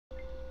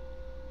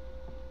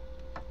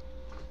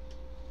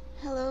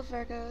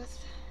Hello Virgos,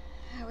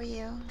 how are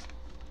you?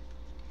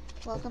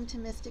 Welcome to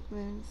Mystic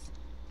Moons.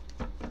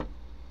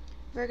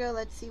 Virgo,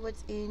 let's see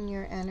what's in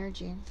your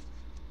energy.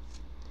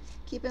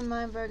 Keep in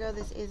mind, Virgo,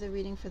 this is a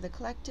reading for the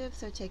collective,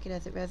 so take it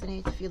as it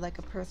resonates. If you like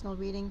a personal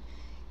reading,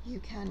 you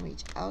can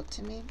reach out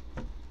to me.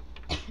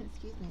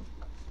 Excuse me.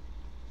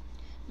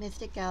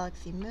 Mystic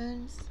Galaxy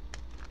Moons.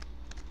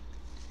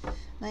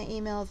 My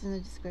email is in the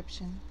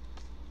description.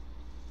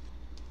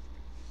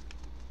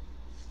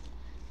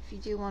 If you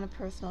do want a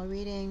personal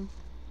reading,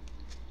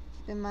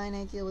 keep in mind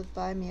I deal with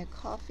Buy Me a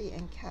Coffee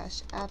and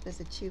Cash App as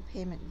a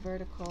 2-payment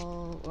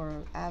vertical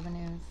or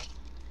avenues.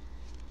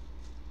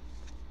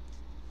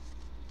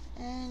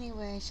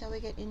 Anyway, shall we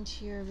get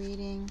into your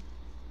reading?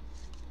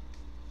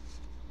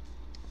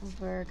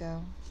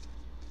 Virgo.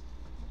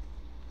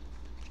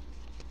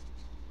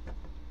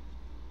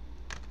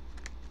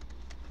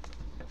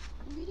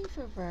 Reading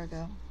for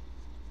Virgo.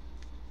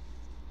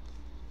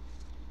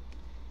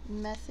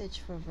 Message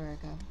for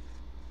Virgo.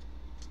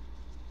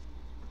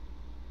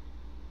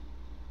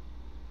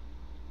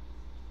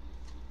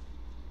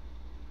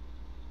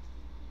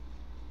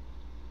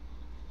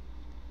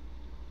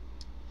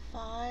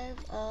 Five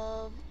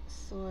of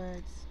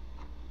Swords.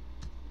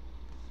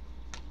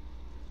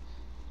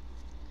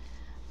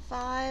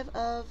 Five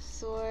of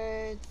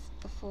Swords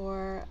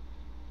for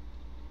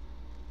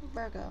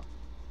Virgo.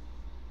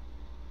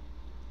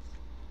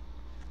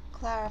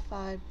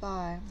 Clarified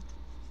by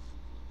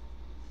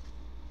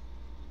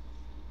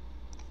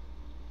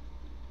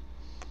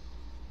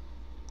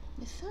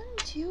the Sun,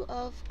 Two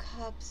of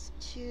Cups,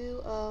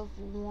 Two of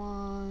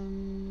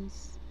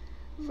Wands.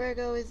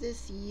 Virgo, is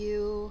this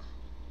you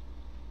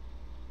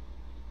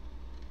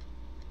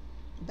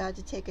about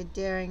to take a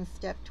daring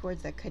step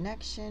towards a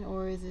connection,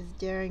 or is this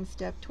daring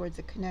step towards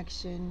a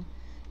connection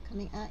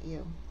coming at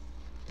you?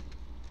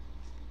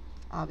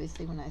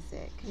 Obviously, when I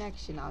say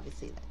connection,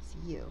 obviously that's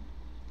you.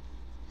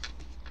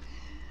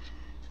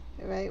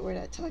 Right? We're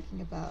not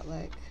talking about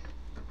like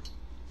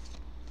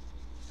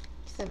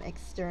some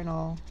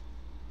external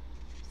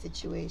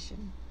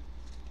situation.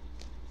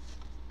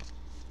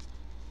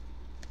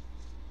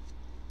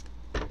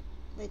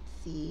 Let's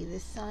see, the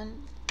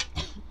Sun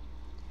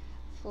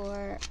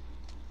for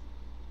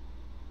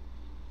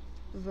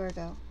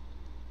Virgo.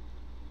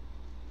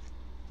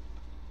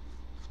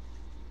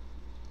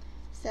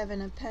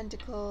 Seven of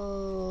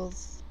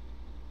Pentacles,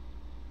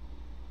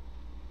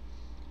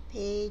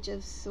 Page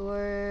of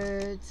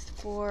Swords,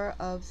 Four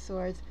of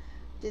Swords.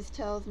 This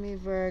tells me,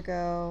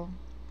 Virgo,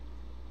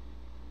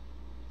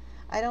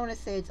 I don't want to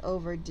say it's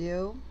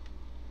overdue,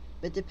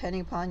 but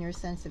depending upon your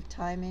sense of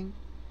timing,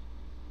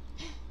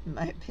 in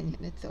my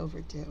opinion, it's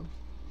overdue.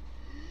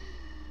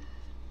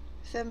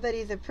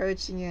 Somebody's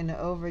approaching you in an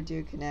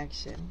overdue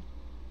connection.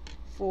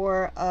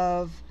 Four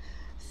of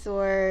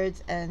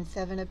Swords and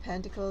Seven of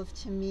Pentacles.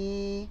 To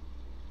me,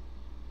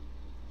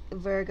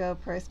 Virgo,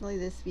 personally,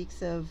 this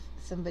speaks of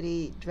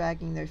somebody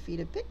dragging their feet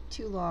a bit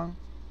too long.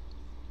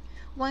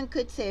 One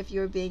could say, if you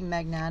were being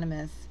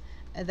magnanimous,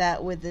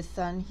 that with the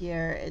Sun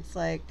here, it's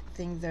like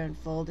things are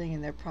unfolding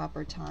in their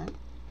proper time.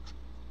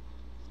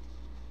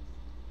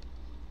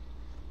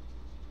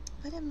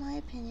 But in my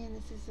opinion,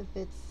 this is a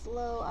bit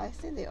slow. I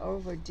say they're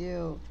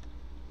overdue.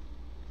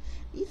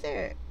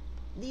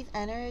 These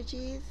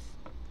energies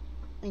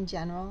in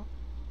general,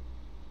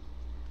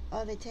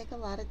 oh, they take a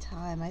lot of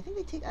time. I think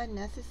they take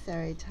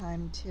unnecessary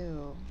time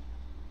too.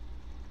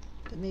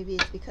 But maybe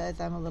it's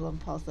because I'm a little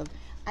impulsive.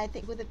 I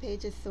think with the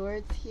Page of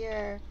Swords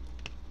here,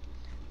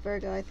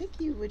 Virgo, I think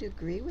you would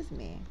agree with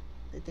me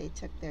that they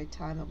took their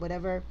time at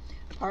whatever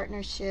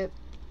partnership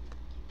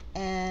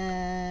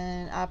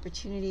and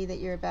opportunity that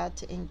you're about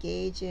to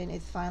engage in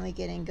is finally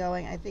getting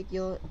going. I think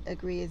you'll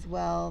agree as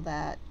well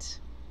that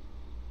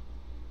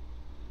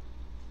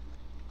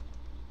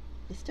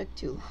this took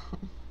too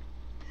long.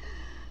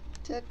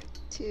 Took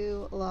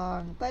too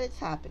long, but it's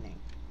happening.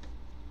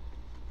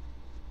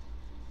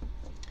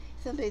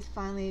 Somebody's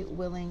finally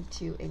willing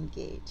to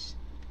engage.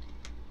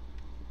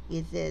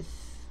 Is this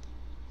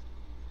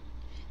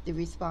the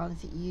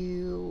response that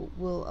you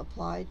will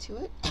apply to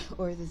it,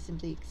 or is it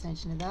simply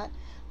extension of that?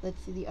 Let's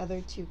see the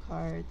other two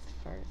cards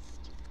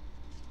first.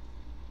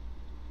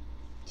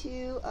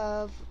 Two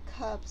of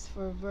Cups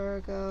for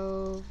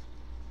Virgo.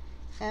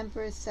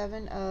 Empress,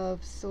 Seven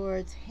of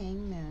Swords,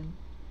 Hangman.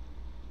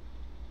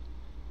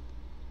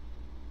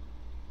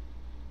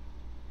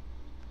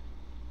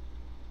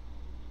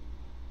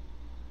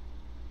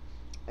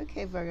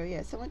 Okay, Virgo,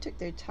 yeah, someone took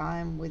their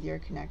time with your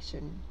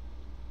connection.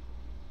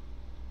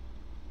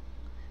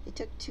 It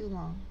took too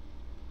long.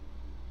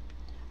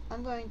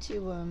 I'm going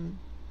to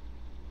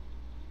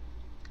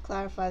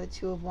clarify the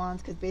Two of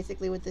Wands, because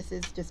basically what this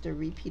is just a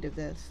repeat of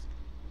this.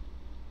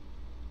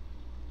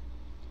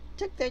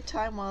 Took their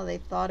time while they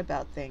thought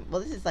about things.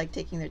 Well, this is like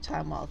taking their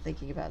time while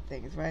thinking about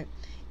things, right?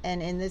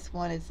 And in this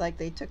one, it's like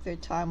they took their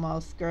time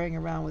while scurrying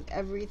around with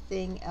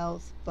everything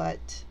else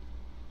but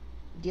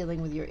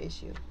dealing with your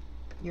issue,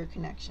 your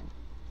connection.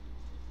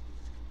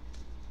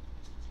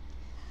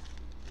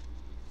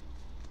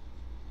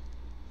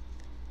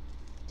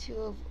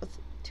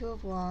 Two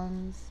of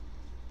Wands.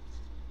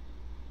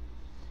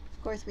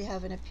 Of course, we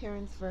have an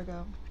appearance,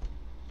 Virgo.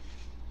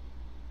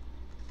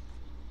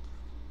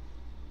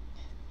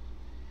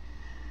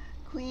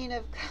 Queen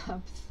of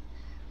Cups,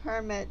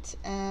 Hermit,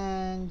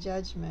 and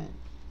Judgment.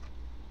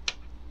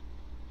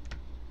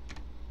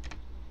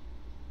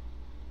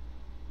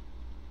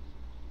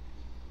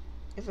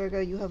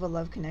 Virgo, you have a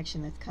love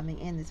connection that's coming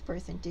in. This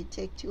person did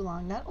take too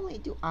long. Not only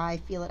do I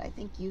feel it, I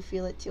think you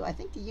feel it too. I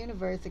think the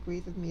universe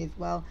agrees with me as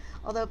well.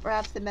 Although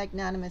perhaps the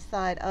magnanimous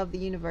side of the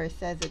universe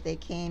says that they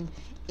came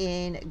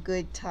in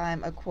good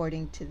time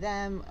according to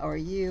them, or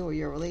you, or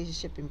your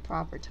relationship in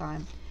proper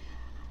time.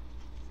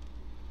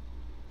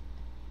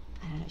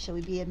 I don't know, shall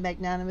we be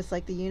magnanimous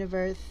like the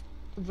universe,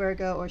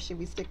 Virgo, or should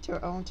we stick to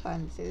our own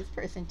time and say this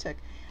person took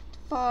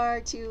far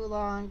too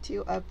long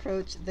to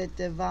approach the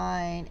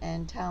divine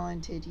and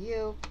talented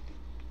you?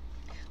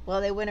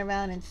 Well, they went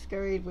around and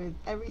scurried with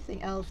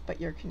everything else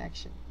but your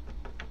connection.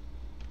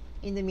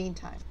 In the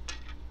meantime,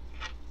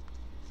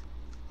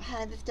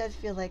 this does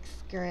feel like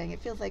scurrying. It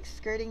feels like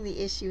skirting the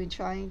issue and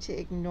trying to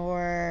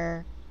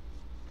ignore,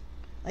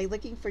 like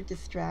looking for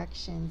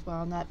distractions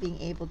while not being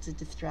able to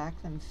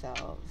distract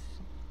themselves.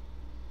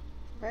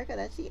 Virgo,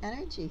 that's the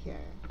energy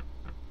here.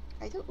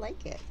 I don't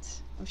like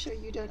it. I'm sure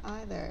you don't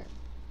either.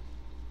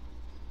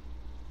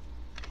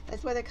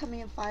 That's why they're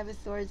coming in Five of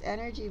Swords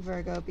energy,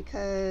 Virgo,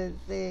 because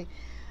they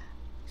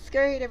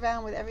scurried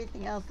around with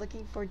everything else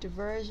looking for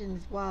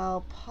diversions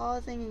while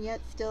pausing and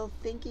yet still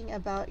thinking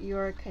about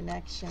your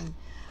connection.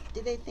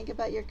 Did they think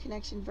about your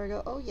connection,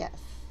 Virgo? Oh, yes.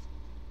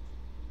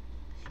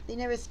 They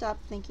never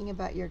stopped thinking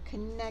about your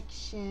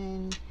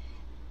connection.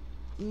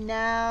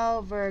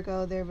 Now,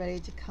 Virgo, they're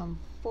ready to come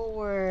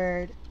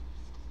forward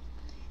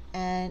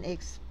and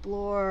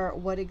explore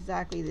what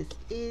exactly this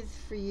is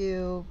for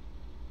you.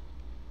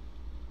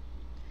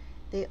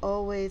 They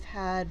always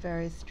had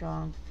very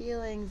strong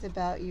feelings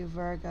about you,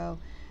 Virgo.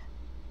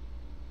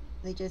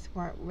 They just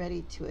weren't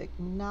ready to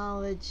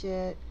acknowledge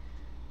it.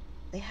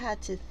 They had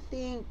to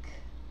think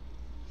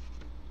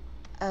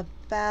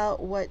about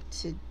what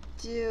to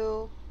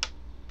do.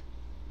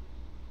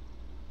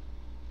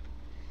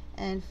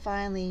 And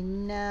finally,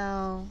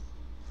 now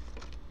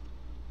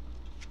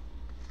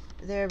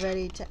they're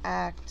ready to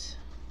act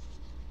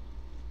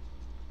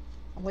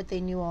on what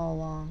they knew all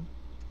along.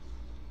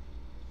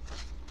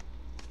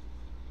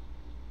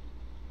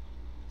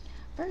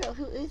 Virgo,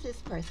 who is this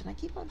person? I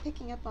keep on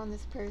picking up on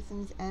this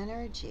person's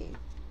energy.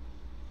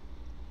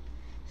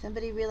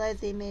 Somebody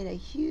realized they made a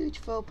huge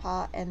faux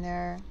pas and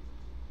they're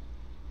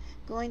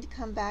going to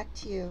come back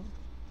to you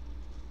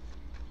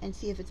and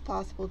see if it's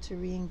possible to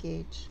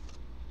re-engage.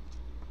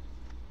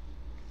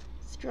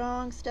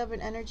 Strong,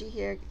 stubborn energy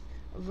here,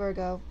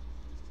 Virgo.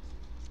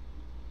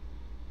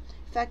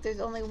 In fact,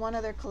 there's only one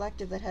other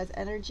collective that has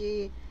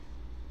energy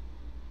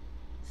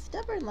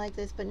stubborn like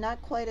this, but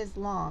not quite as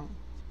long.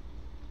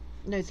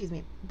 No, excuse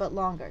me, but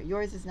longer.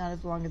 Yours is not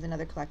as long as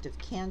another collective.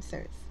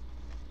 Cancers.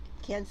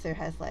 Cancer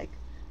has like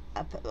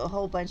a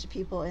whole bunch of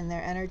people in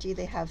their energy.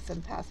 They have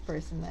some past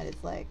person that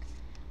is like,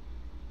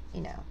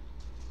 you know,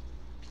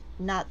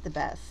 not the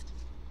best.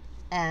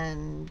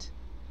 And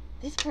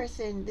this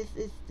person,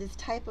 this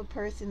type of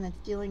person that's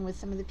dealing with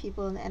some of the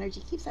people in the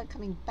energy keeps on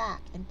coming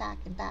back and back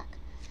and back.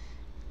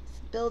 It's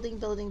building,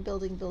 building,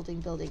 building, building,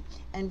 building.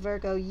 And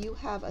Virgo, you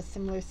have a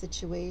similar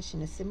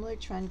situation, a similar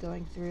trend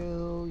going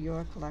through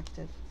your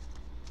collective.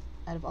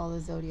 Out of all the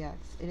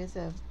zodiacs, it is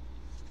a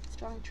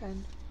strong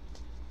trend.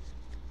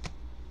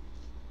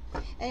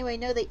 Anyway,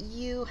 know that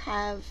you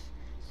have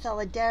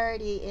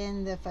solidarity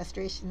in the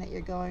frustration that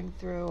you're going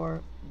through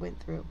or went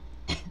through.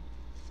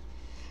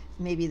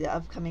 Maybe the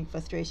upcoming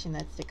frustration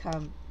that's to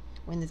come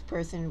when this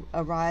person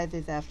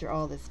arises after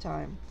all this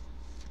time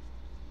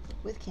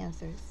with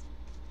Cancers.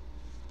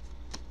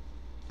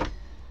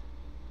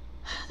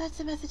 That's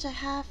the message I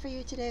have for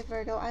you today,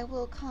 Virgo. I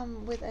will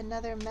come with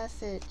another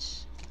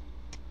message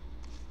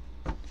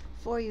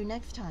for you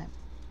next time.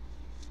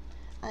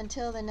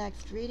 Until the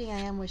next reading, I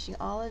am wishing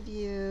all of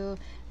you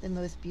the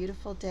most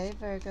beautiful day,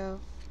 Virgo.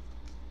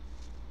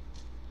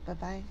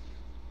 Bye-bye.